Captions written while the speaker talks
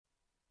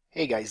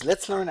Hey guys,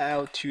 let's learn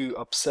how to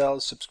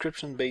upsell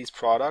subscription-based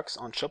products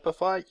on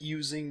Shopify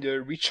using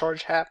the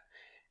Recharge app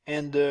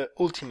and the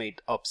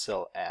Ultimate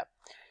Upsell app.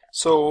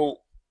 So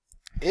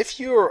if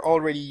you're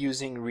already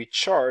using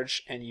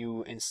Recharge and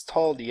you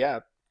install the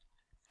app,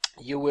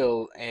 you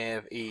will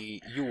have a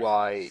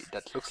UI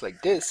that looks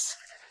like this,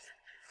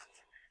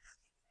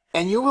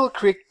 and you will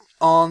click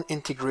on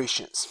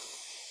integrations.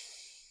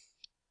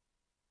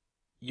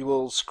 You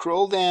will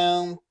scroll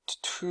down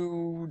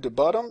to the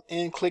bottom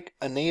and click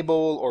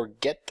enable or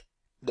get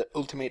the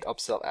Ultimate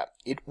Upsell app.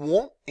 It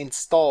won't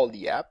install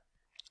the app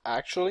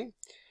actually.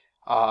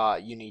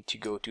 You need to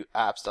go to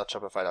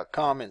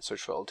apps.shopify.com and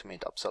search for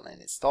Ultimate Upsell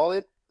and install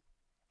it.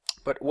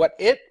 But what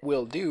it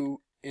will do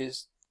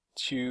is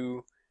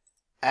to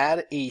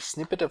add a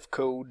snippet of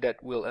code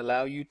that will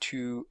allow you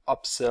to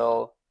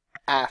upsell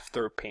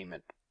after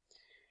payment.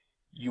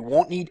 You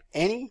won't need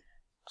any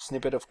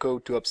snippet of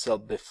code to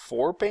upsell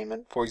before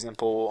payment, for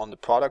example on the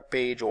product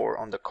page or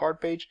on the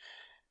cart page,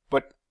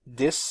 but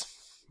this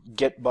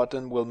get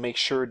button will make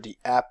sure the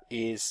app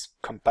is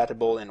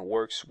compatible and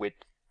works with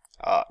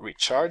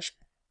Recharge,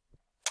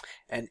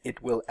 and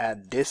it will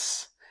add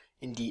this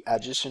in the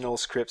additional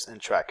scripts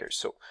and trackers.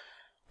 So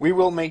we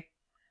will make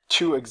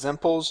two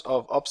examples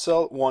of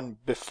upsell, one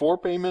before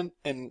payment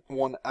and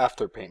one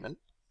after payment.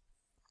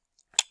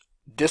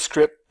 This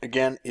script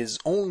again is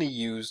only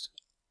used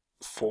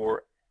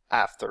for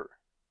after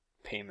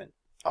payment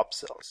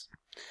upsells.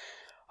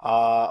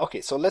 Okay,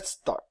 so let's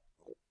start.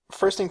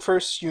 First thing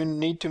first, you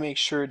need to make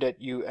sure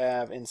that you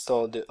have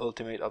installed the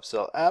Ultimate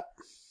Upsell app.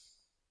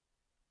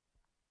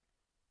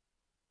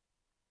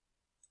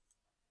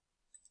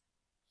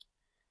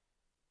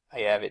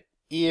 I have it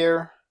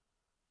here.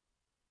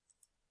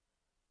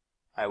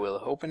 I will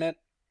open it.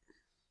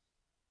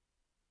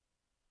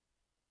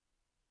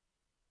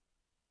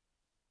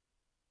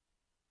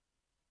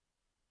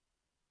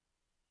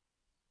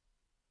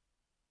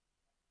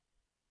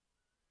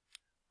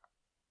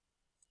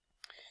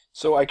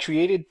 So I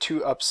created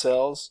two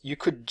upsells. You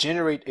could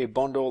generate a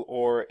bundle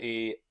or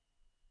a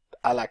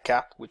la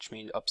carte, which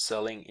means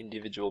upselling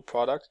individual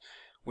products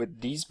with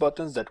these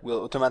buttons that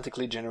will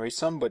automatically generate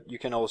some, but you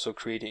can also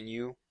create a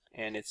new,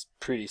 and it's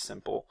pretty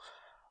simple.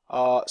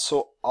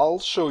 So I'll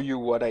show you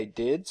what I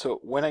did. So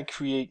when I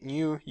create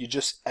new, you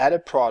just add a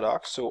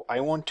product. So I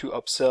want to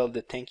upsell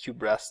the thank you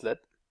bracelet.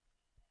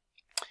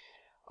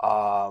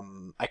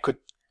 I could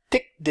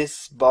tick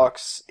this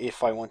box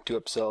if I want to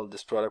upsell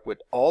this product with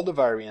all the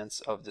variants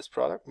of this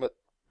product, but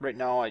right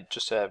now I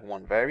just have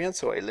one variant,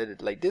 so I let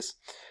it like this.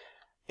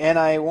 And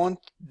I want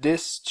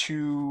this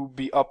to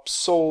be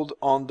upsold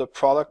on the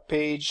product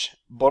page,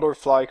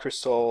 butterfly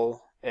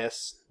crystal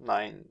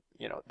S9,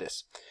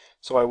 this.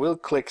 So I will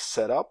click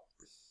setup.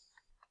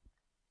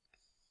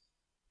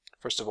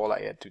 First of all,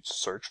 I had to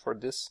search for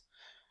this,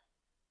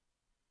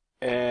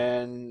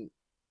 and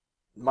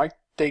might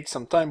take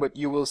some time, but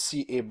you will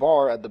see a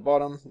bar at the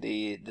bottom,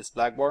 this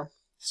black bar.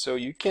 So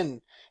you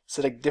can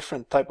select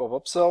different type of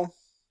upsell.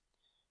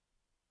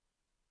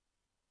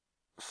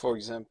 For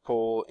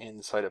example,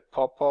 inside a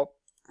pop-up.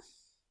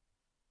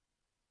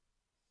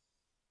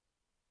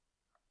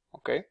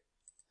 Okay.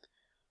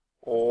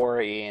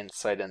 Or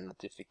inside a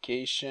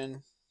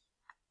notification.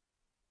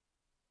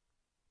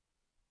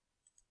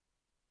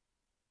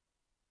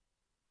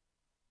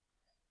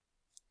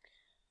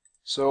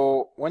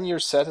 So when you're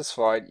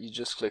satisfied, you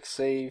just click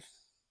save.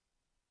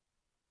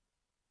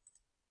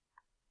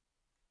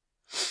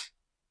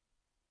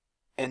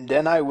 And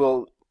then I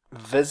will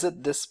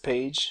visit this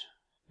page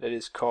that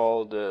is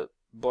called the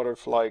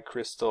butterfly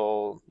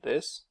crystal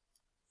this.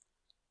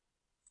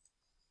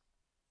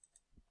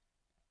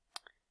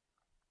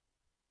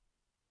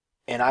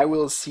 And I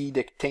will see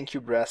the thank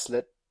you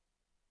bracelet,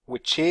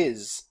 which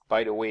is,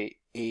 by the way,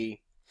 a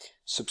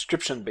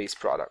subscription-based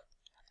product.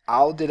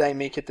 How did I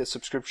make it a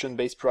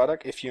subscription-based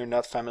product if you're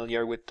not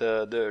familiar with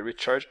the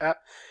Recharge app?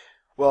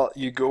 Well,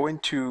 you go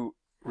into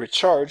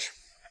Recharge,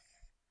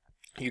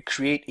 you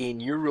create a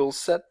new rule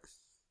set,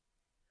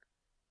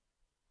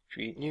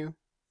 create new,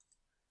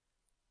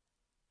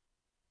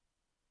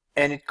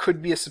 and it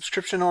could be a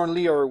subscription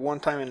only or one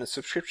time in a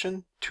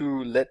subscription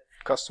to let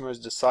customers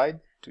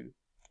decide to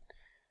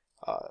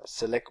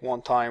select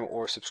one time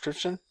or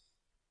subscription.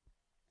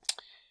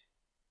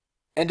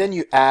 And then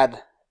you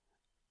add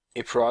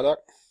a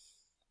product.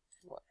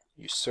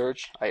 You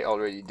search, I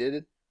already did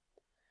it,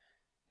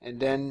 and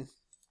then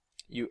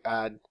you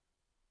add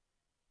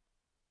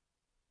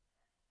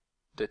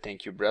the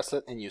thank you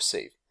bracelet and you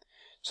save.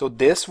 So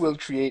this will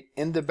create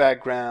in the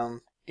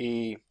background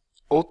a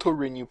auto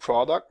renew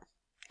product,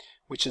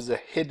 which is a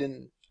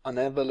hidden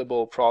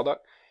unavailable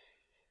product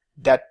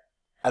that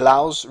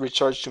allows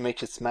Recharge to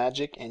make its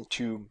magic and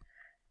to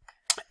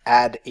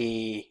add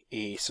a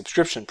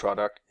subscription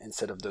product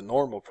instead of the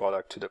normal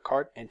product to the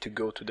cart, and to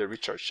go to the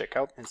Recharge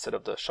checkout instead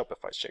of the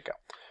Shopify checkout.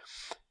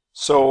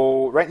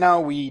 So right now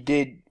we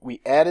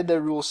added a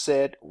rule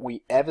set,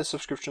 we have a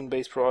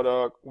subscription-based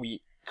product,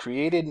 we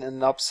created an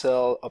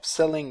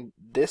upselling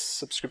this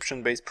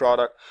subscription-based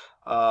product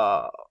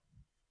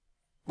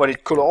But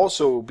it could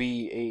also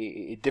be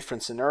a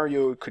different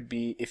scenario. It could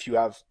be if you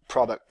have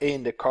product A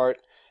in the cart,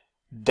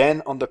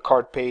 then on the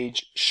cart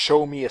page,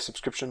 show me a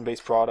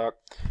subscription-based product.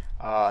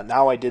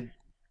 Now I did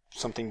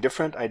something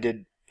different. I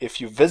did,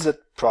 if you visit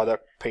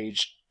product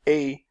page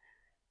A,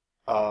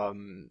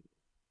 then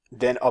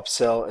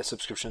upsell a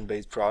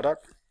subscription-based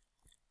product.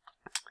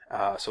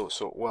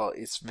 Well,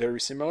 it's very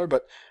similar,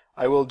 but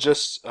I will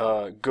just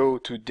go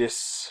to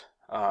this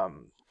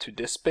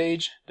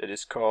page that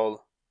is called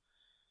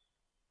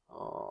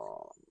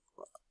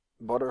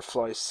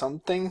butterfly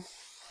something.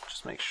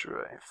 Just make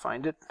sure I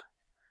find it.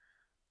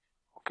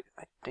 Okay,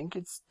 I think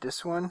it's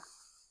this one.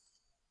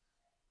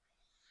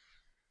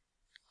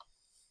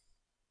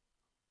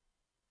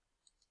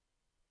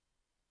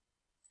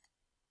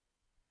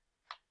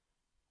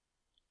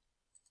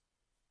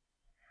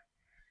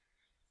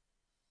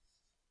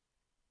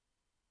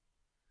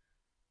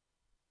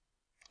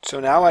 So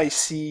now I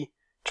see,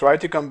 try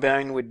to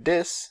combine with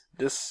this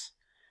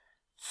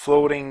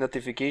floating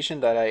notification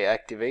that I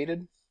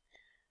activated,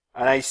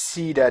 and I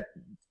see that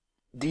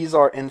these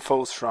are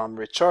infos from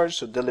Recharge,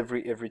 so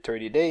delivery every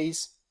 30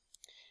 days,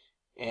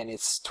 and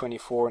it's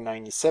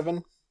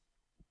 $24.97.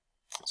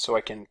 So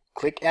I can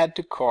click add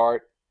to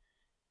cart.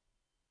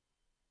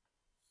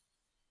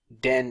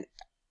 Then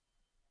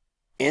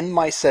in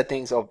my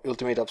settings of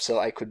Ultimate Upsell,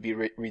 I could be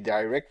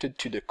redirected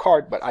to the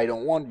cart, but I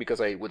don't want, because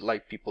I would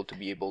like people to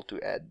be able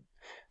to add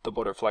the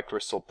butterfly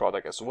crystal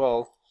product as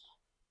well.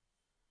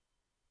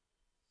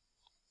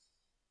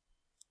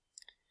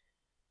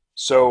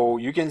 So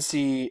you can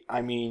see,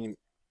 I mean,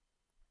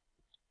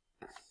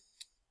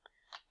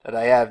 that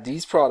I have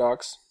these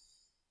products.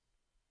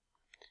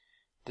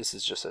 This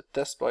is just a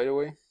test, by the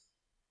way.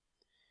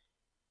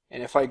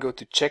 And if I go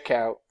to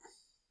checkout,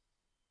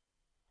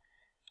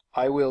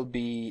 I will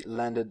be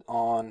landed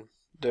on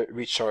the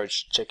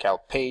Recharge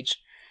checkout page,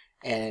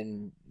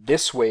 and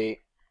this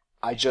way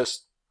I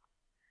just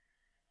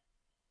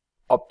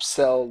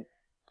upsold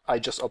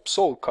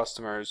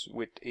customers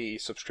with a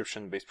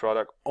subscription-based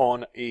product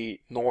on a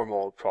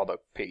normal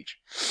product page.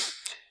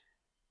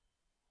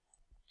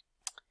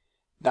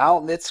 Now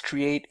let's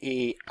create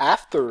a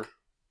after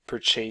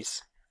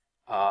purchase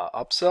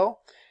upsell.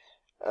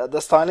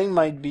 The styling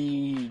might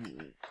be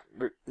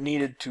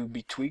needed to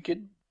be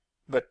tweaked,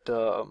 but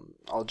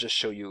I'll just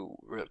show you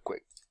real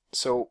quick.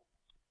 So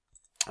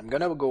I'm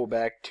gonna go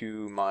back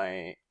to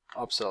my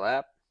upsell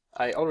app.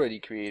 I already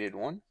created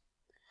one.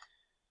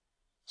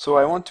 So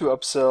I want to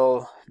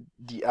upsell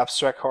the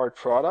abstract card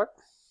product.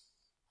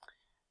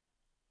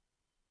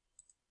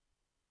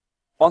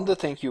 On the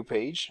thank you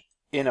page,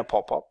 in a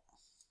pop-up.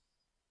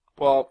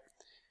 Well,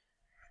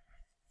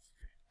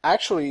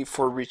 actually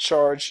for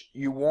Recharge,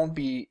 you won't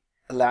be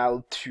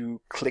allowed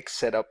to click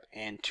setup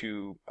and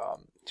to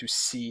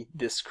see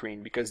this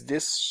screen, because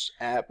this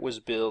app was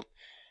built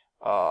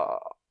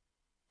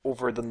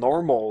over the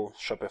normal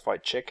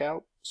Shopify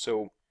checkout.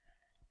 So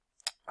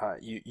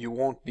you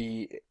won't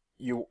be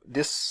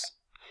this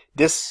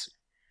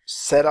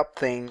setup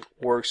thing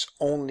works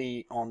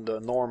only on the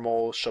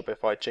normal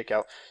Shopify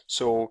checkout.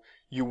 So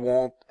you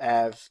won't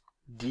have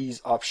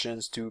these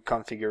options to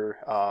configure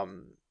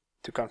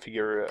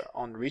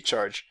on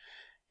Recharge,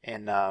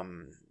 and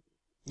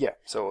yeah,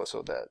 so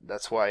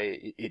that's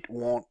why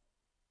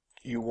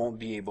you won't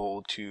be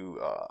able to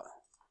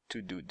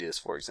do this,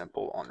 for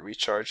example, on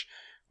Recharge.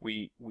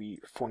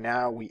 For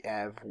now we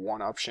have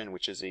one option,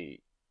 which is a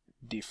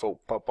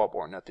default pop-up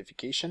or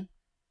notification,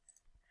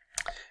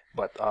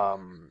 but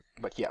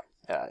yeah,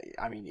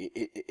 I mean,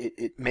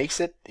 it makes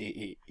it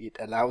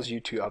allows you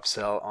to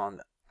upsell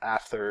on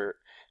after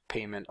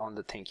payment on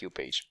the thank you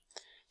page.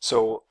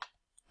 So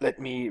let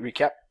me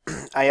recap.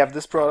 I have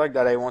this product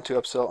that I want to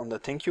upsell on the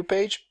thank you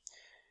page.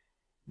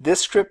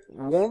 This script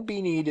won't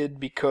be needed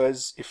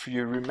because if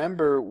you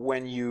remember,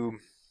 when you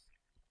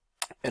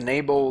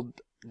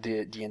enabled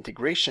the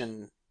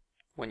integration,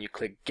 when you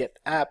click get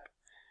app,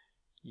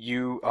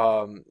 you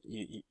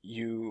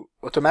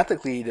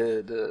automatically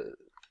the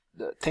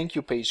thank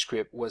you page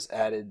script was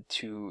added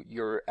to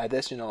your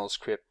additional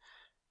script,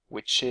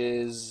 which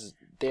is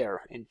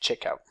there in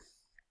checkout.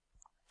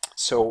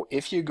 So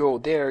if you go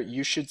there,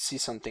 you should see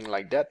something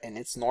like that, and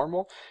it's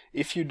normal.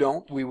 If you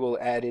don't, we will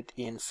add it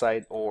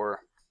inside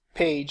our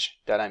page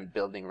that I'm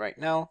building right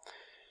now,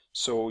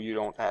 so you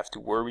don't have to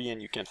worry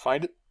and you can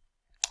find it.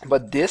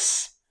 But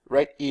this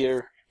right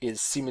here is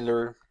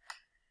similar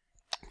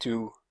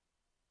to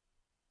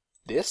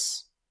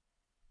this,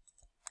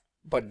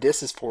 but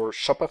this is for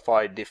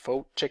Shopify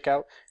default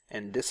checkout,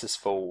 and this is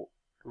for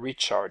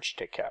Recharge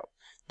checkout.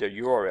 The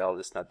URL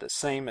is not the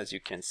same, as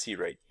you can see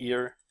right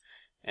here,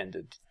 and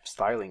the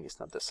styling is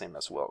not the same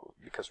as well,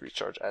 because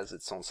Recharge has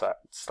its own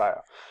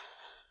style.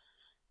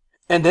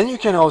 And then you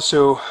can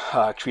also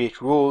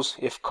create rules.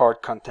 If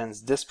cart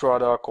contains this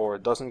product or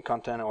doesn't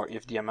contain, or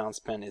if the amount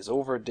spent is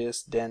over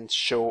this, then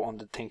show on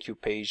the thank you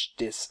page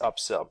this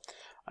upsell.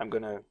 I'm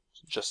gonna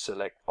just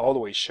select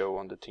always show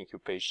on the thank you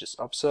page this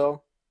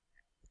upsell.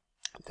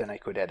 Then I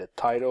could add a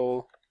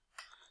title.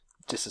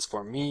 This is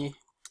for me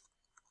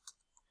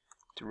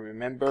to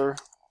remember.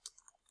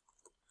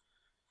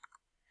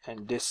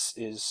 and this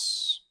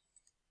is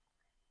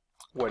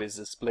what is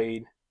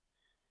displayed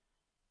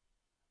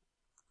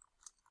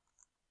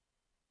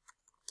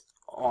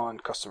on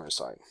customer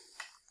side.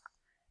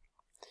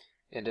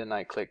 And then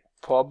I click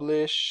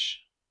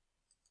publish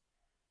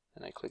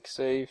and I click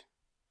save.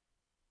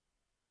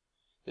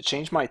 The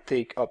change might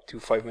take up to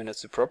 5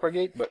 minutes to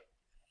propagate, but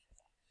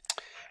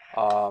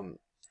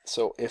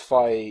so if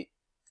I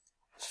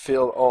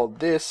fill all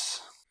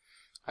this,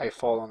 I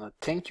fall on a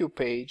thank you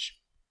page,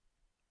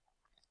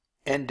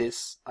 and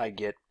this I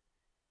get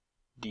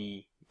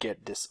the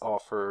get this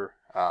offer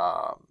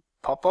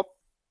pop-up,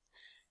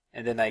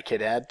 and then I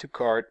can add to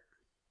cart.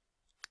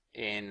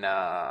 And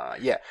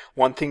yeah,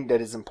 one thing that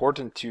is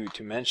important to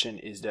mention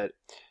is that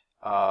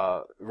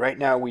right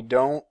now we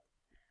don't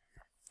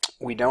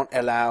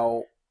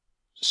allow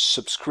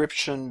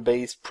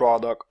subscription-based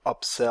product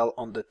upsell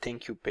on the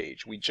thank you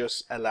page. We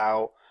just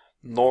allow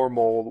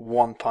normal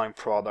one-time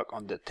product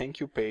on the thank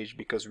you page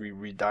because we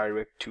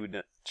redirect to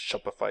the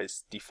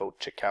Shopify's default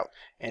checkout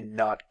and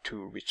not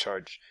to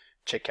recharge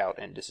checkout.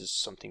 And this is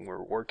something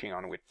we're working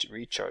on with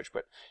recharge.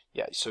 But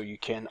yeah, so you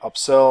can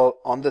upsell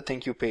on the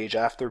thank you page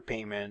after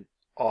payment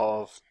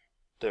of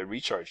the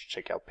recharge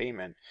checkout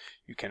payment.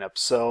 You can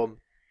upsell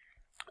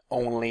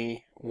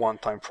only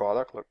one-time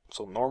product,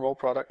 so normal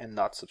product, and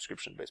not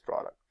subscription-based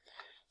product.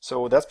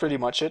 So that's pretty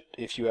much it.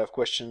 If you have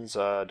questions,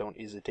 don't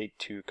hesitate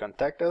to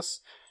contact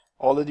us.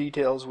 All the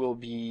details will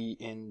be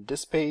in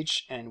this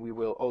page, and we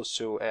will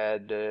also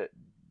add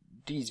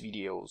these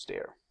videos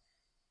there.